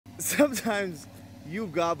Sometimes you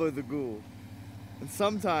gobble the ghoul, and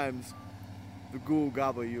sometimes the ghoul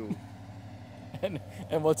gobble you. And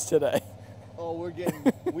what's today? Oh,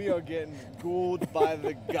 we are getting ghouled by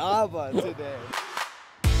the gaba today.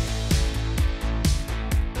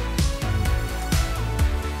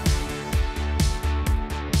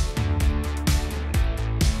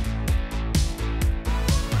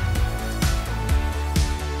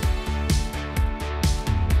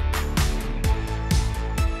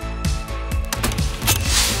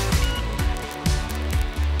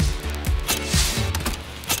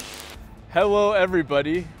 Hello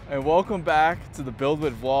everybody, and welcome back to the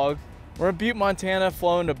BuildWitt vlog. We're in Butte, Montana,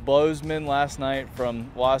 flown to Bozeman last night from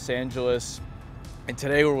Los Angeles, and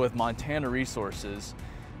today we're with Montana Resources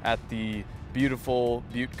at the beautiful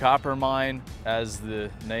Butte copper mine. As the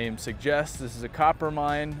name suggests, this is a copper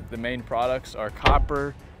mine. The main products are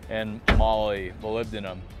copper and moly,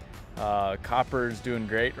 molybdenum. Copper is doing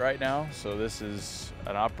great right now, so this is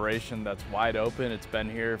an operation that's wide open. It's been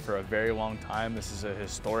here for a very long time. This is a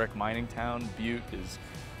historic mining town. Butte is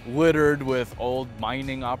littered with old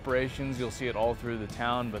mining operations. You'll see it all through the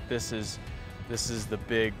town, but this is the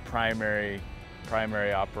big primary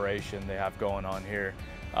operation they have going on here.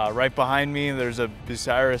 Right behind me, there's a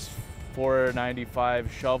Bucyrus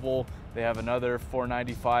 495 shovel. They have another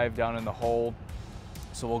 495 down in the hole.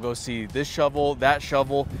 So we'll go see this shovel, that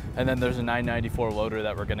shovel, and then there's a 994 loader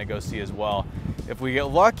that we're gonna go see as well. If we get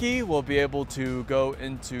lucky, we'll be able to go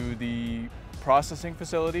into the processing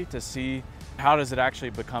facility to see how does it actually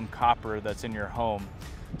become copper that's in your home.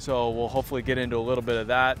 So we'll hopefully get into a little bit of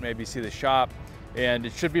that, maybe see the shop, and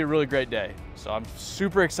it should be a really great day. So I'm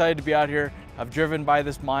super excited to be out here. I've driven by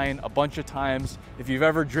this mine a bunch of times. If you've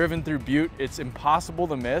ever driven through Butte, it's impossible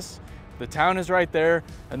to miss. The town is right there,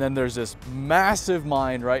 and then there's this massive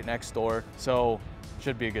mine right next door, so it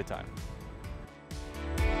should be a good time.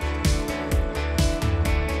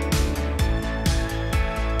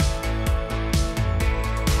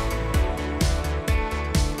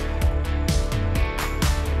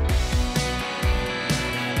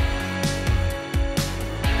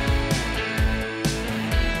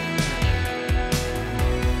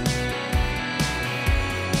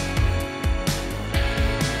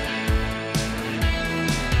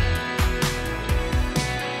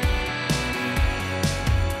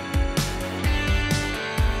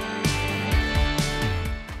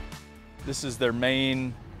 This is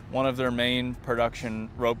one of their main production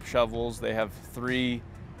rope shovels. They have 3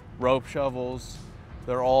 rope shovels.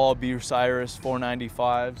 They're all Bucyrus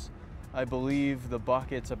 495s. I believe the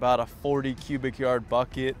bucket's about a 40 cubic yard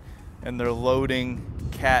bucket, and they're loading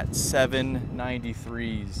Cat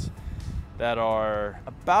 793s that are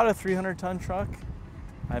about a 300 ton truck.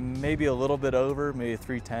 Maybe a little bit over, maybe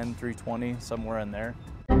 310, 320, somewhere in there.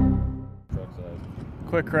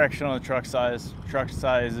 Quick correction on the truck size. Truck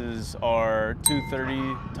sizes are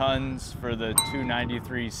 230 tons for the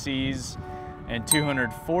 293Cs and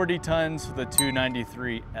 240 tons for the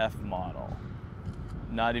 293F model.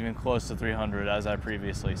 Not even close to 300, as I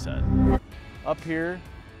previously said. Up here,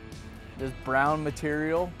 this brown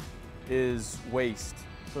material is waste.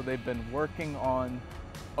 So they've been working on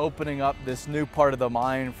opening up this new part of the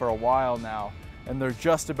mine for a while now, and they're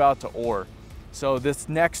just about to ore. So this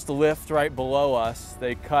next lift right below us,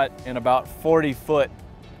 they cut in about 40-foot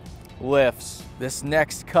lifts. This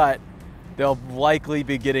next cut, they'll likely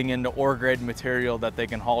be getting into ore grade material that they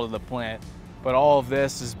can haul to the plant. But all of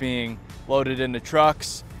this is being loaded into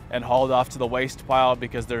trucks and hauled off to the waste pile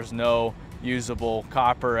because there's no usable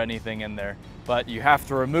copper or anything in there. But you have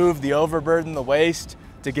to remove the overburden, the waste,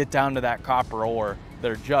 to get down to that copper ore.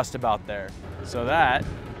 They're just about there. So that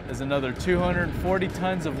is another 240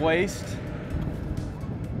 tons of waste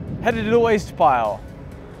headed to the waste pile.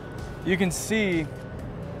 You can see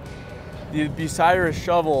the Bucyrus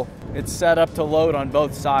shovel, it's set up to load on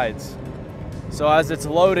both sides. So as it's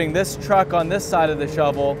loading this truck on this side of the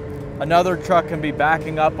shovel, another truck can be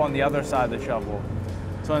backing up on the other side of the shovel.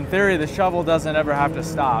 So in theory, the shovel doesn't ever have to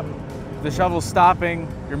stop. If the shovel's stopping,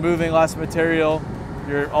 you're moving less material,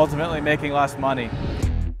 you're ultimately making less money.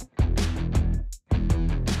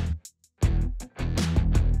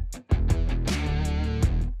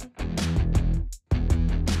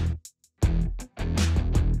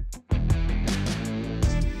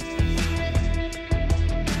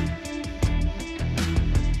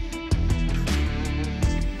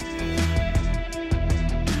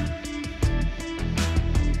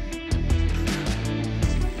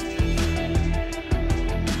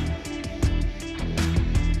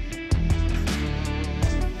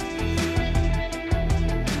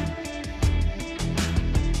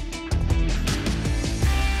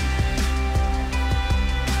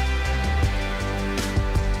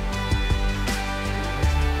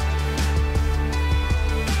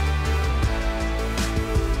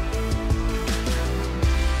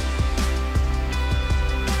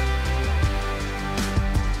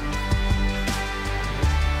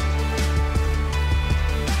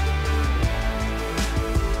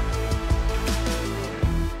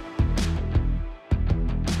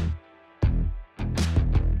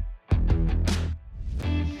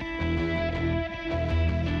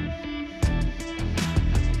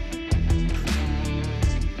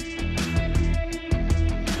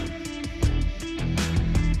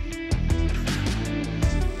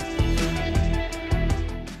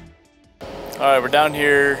 All right, we're down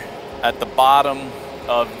here at the bottom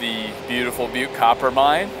of the beautiful Butte copper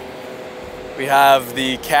mine. We have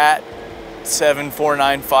the Cat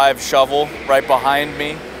 7495 shovel right behind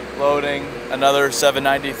me, loading another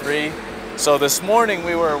 793. So this morning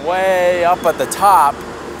we were way up at the top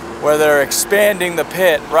where they're expanding the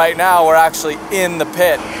pit. Right now we're actually in the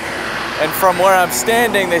pit. And from where I'm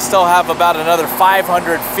standing, they still have about another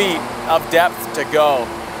 500 feet of depth to go.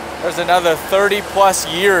 There's another 30 plus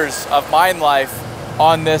years of mine life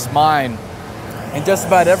on this mine. And just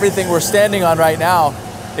about everything we're standing on right now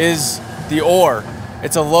is the ore.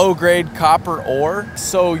 It's a low grade copper ore,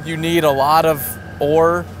 so you need a lot of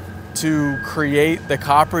ore to create the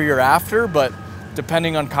copper you're after, but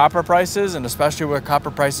depending on copper prices, and especially where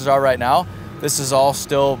copper prices are right now, this is all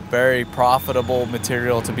still very profitable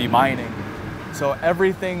material to be mining. So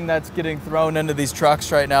everything that's getting thrown into these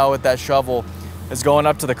trucks right now with that shovel is going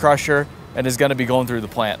up to the crusher and is gonna be going through the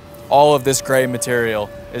plant. All of this gray material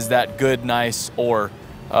is that good, nice ore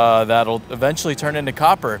that'll eventually turn into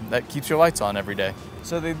copper that keeps your lights on every day.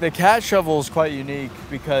 So the Cat shovel is quite unique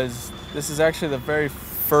because this is actually the very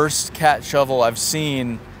first Cat shovel I've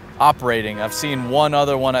seen operating. I've seen one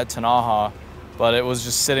other one at Tanaha, but it was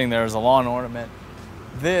just sitting there as a lawn ornament.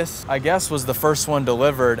 This, I guess, was the first one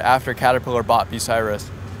delivered after Caterpillar bought Bucyrus.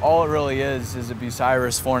 All it really is a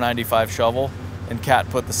Bucyrus 495 shovel, and Cat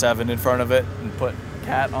put the 7 in front of it and put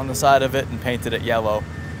Cat on the side of it and painted it yellow,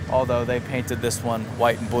 although they painted this one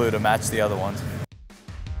white and blue to match the other ones.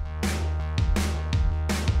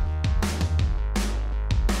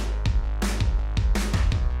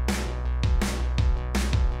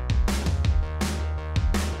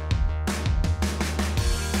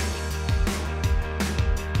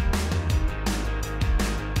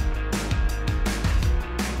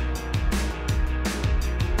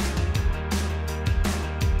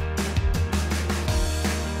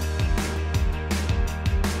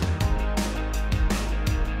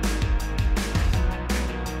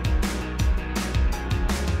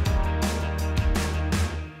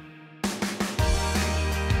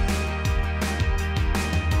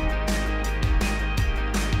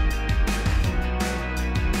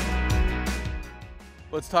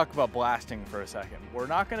 Let's talk about blasting for a second. We're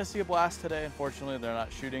not gonna see a blast today, unfortunately, they're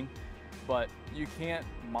not shooting, but you can't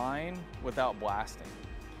mine without blasting.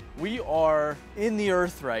 We are in the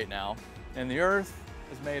earth right now, and the earth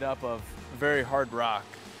is made up of very hard rock.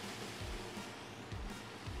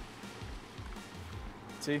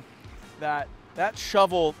 See, that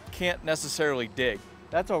shovel can't necessarily dig.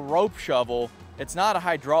 That's a rope shovel, it's not a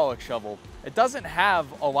hydraulic shovel. It doesn't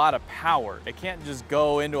have a lot of power. It can't just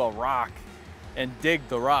go into a rock and dig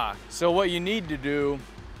the rock. So what you need to do,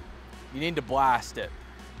 you need to blast it.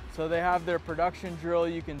 So they have their production drill.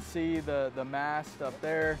 You can see the mast up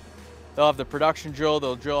there. They'll have the production drill,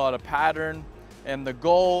 they'll drill out a pattern. And the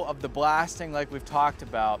goal of the blasting, like we've talked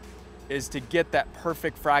about, is to get that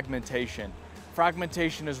perfect fragmentation.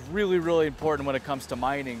 Fragmentation is really, really important when it comes to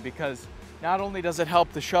mining because not only does it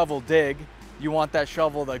help the shovel dig, you want that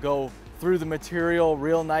shovel to go through the material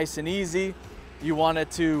real nice and easy. You want it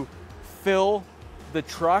to fill the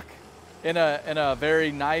truck in a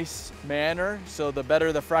very nice manner. So the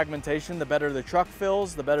better the fragmentation, the better the truck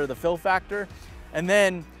fills, the better the fill factor. And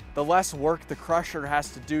then the less work the crusher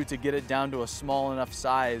has to do to get it down to a small enough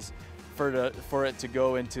size for it to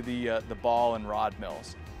go into the ball and rod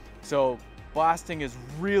mills. So blasting is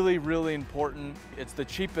really, really important. It's the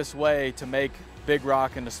cheapest way to make big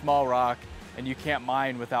rock into small rock, and you can't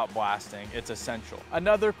mine without blasting. It's essential.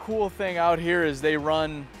 Another cool thing out here is they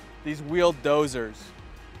run these wheeled dozers.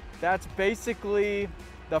 That's basically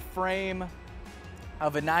the frame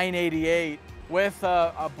of a 988 with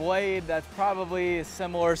a blade that's probably a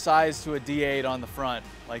similar size to a D8 on the front,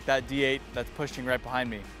 like that D8 that's pushing right behind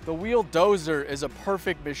me. The wheeled dozer is a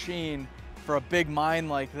perfect machine for a big mine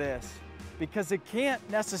like this because it can't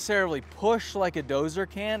necessarily push like a dozer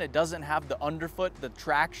can. It doesn't have the underfoot, the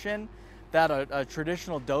traction that a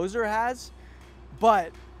traditional dozer has,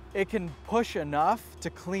 but it can push enough to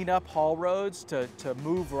clean up haul roads, to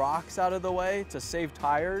move rocks out of the way, to save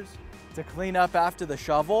tires, to clean up after the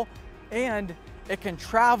shovel, and it can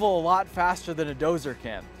travel a lot faster than a dozer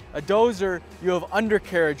can. A dozer, you have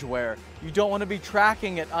undercarriage wear. You don't want to be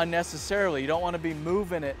tracking it unnecessarily. You don't want to be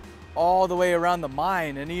moving it all the way around the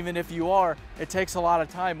mine, and even if you are, it takes a lot of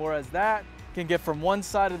time, whereas that can get from one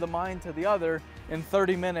side of the mine to the other in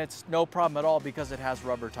 30 minutes, no problem at all, because it has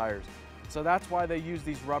rubber tires. So that's why they use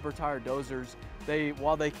these rubber tire dozers.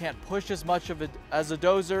 While they can't push as much of it as a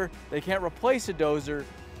dozer, they can't replace a dozer,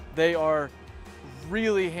 they are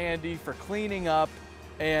really handy for cleaning up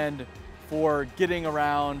and for getting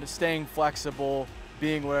around, staying flexible,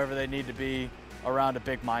 being wherever they need to be around a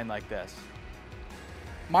big mine like this.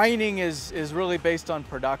 Mining is really based on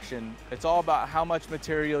production. It's all about how much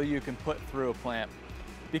material you can put through a plant.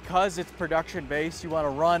 Because it's production based, you want to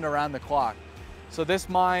run around the clock. So this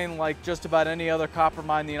mine, like just about any other copper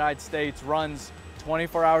mine in the United States, runs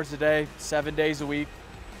 24 hours a day, 7 days a week.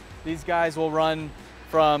 These guys will run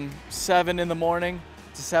from 7 in the morning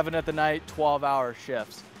to 7 at the night, 12-hour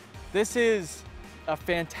shifts. This is a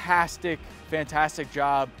fantastic, fantastic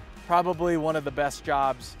job. Probably one of the best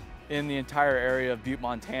jobs in the entire area of Butte,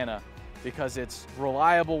 Montana, because it's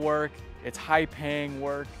reliable work, it's high paying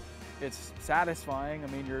work, it's satisfying. I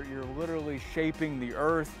mean, you're literally shaping the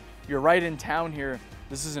earth. You're right in town here.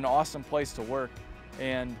 This is an awesome place to work,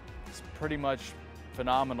 and it's pretty much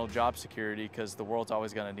phenomenal job security because the world's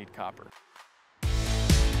always gonna need copper.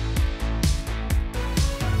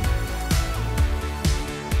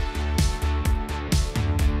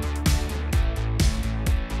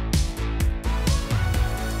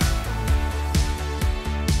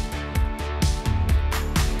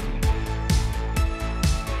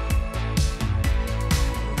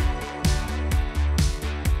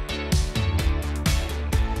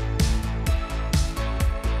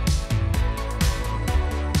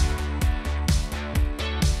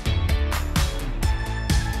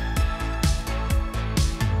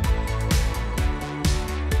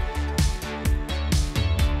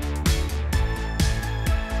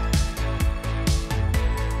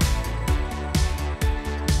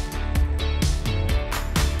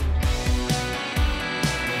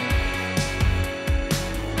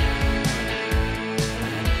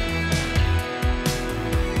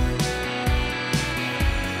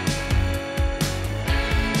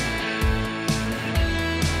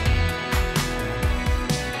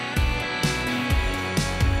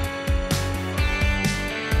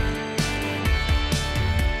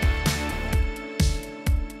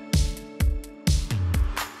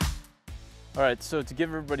 All right, so to give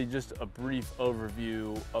everybody just a brief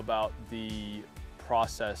overview about the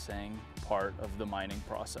processing part of the mining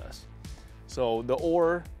process. So the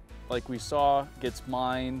ore, like we saw, gets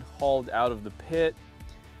mined, hauled out of the pit,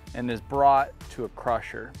 and is brought to a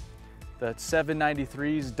crusher. The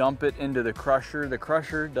 793s dump it into the crusher. The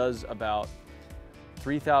crusher does about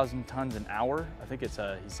 3,000 tons an hour. I think it's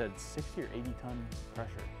he said 60 or 80 ton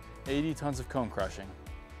crusher. 80 tons of cone crushing.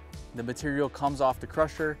 The material comes off the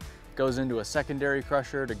crusher, goes into a secondary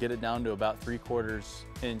crusher to get it down to about 3/4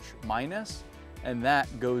 inch minus, and that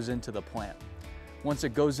goes into the plant. Once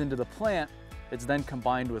it goes into the plant, it's then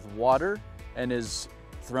combined with water and is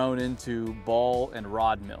thrown into ball and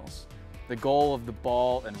rod mills. The goal of the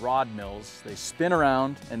ball and rod mills, they spin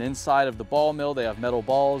around, and inside of the ball mill they have metal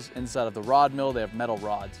balls, inside of the rod mill they have metal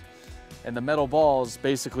rods. And the metal balls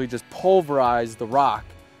basically just pulverize the rock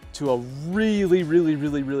to a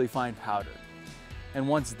really fine powder. And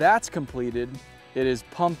once that's completed, it is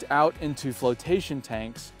pumped out into flotation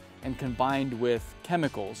tanks and combined with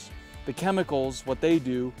chemicals. The chemicals, what they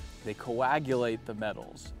do, they coagulate the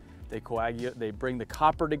metals. They bring the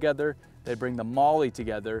copper together, they bring the moly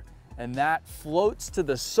together, and that floats to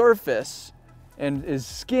the surface and is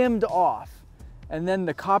skimmed off. And then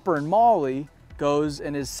the copper and moly goes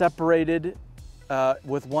and is separated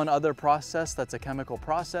with one other process that's a chemical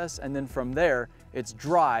process, and then from there it's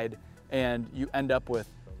dried and you end up with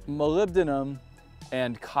molybdenum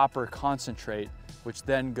and copper concentrate, which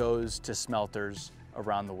then goes to smelters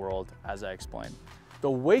around the world, as I explained.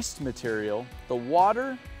 The waste material, the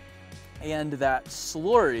water and that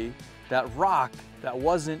slurry, that rock that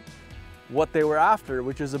wasn't what they were after,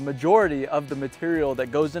 which is a majority of the material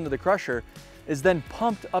that goes into the crusher, is then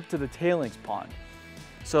pumped up to the tailings pond.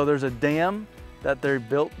 So there's a dam that they're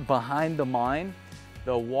built behind the mine.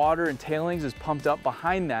 The water and tailings is pumped up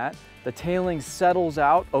behind that. The tailings settles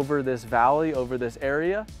out over this valley, over this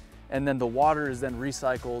area, and then the water is then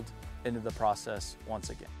recycled into the process once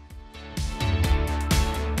again.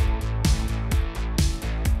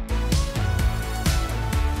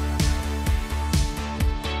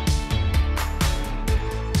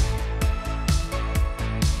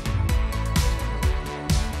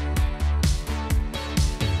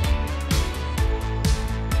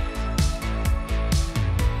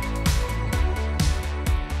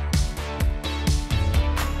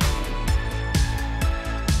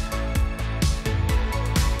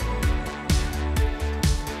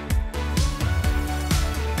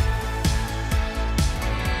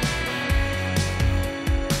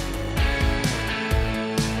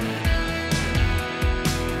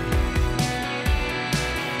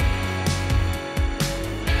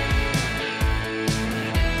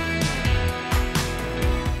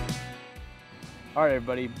 All right,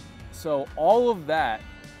 everybody. So all of that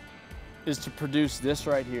is to produce this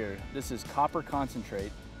right here. This is copper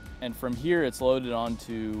concentrate. And from here, it's loaded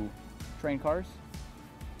onto train cars,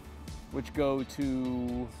 which go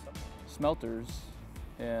to smelters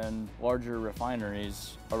and larger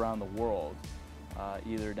refineries around the world,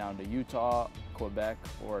 either down to Utah, Quebec,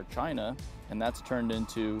 or China, and that's turned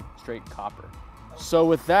into straight copper. So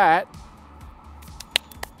with that,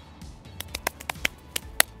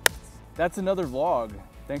 that's another vlog.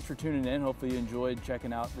 Thanks for tuning in. Hopefully you enjoyed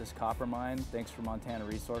checking out this copper mine. Thanks for Montana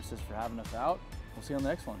Resources for having us out. We'll see you on the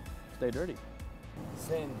next one. Stay dirty.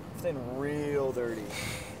 Staying real dirty.